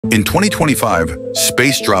In 2025,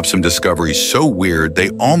 space dropped some discoveries so weird they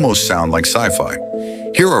almost sound like sci-fi.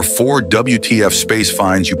 Here are 4 WTF space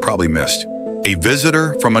finds you probably missed. A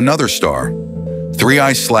visitor from another star.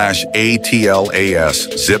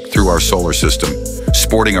 3I/ATLAS zipped through our solar system,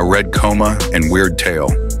 sporting a red coma and weird tail.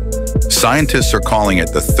 Scientists are calling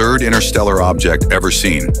it the third interstellar object ever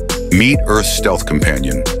seen. Meet Earth's stealth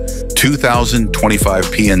companion. 2025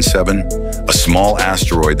 PN7, a small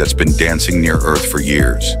asteroid that's been dancing near Earth for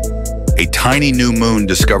years. A tiny new moon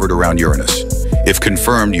discovered around Uranus. If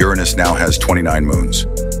confirmed, Uranus now has 29 moons.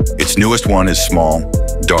 Its newest one is small,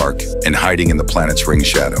 dark, and hiding in the planet's ring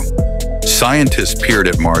shadow. Scientists peered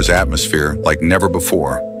at Mars' atmosphere like never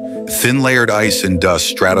before. Thin layered ice and dust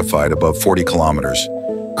stratified above 40 kilometers,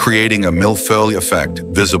 creating a millefeuille effect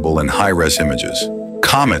visible in high-res images.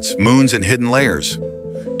 Comets, moons, and hidden layers.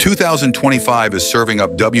 2025 is serving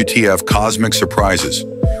up WTF cosmic surprises.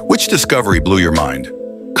 Which discovery blew your mind?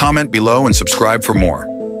 Comment below and subscribe for more.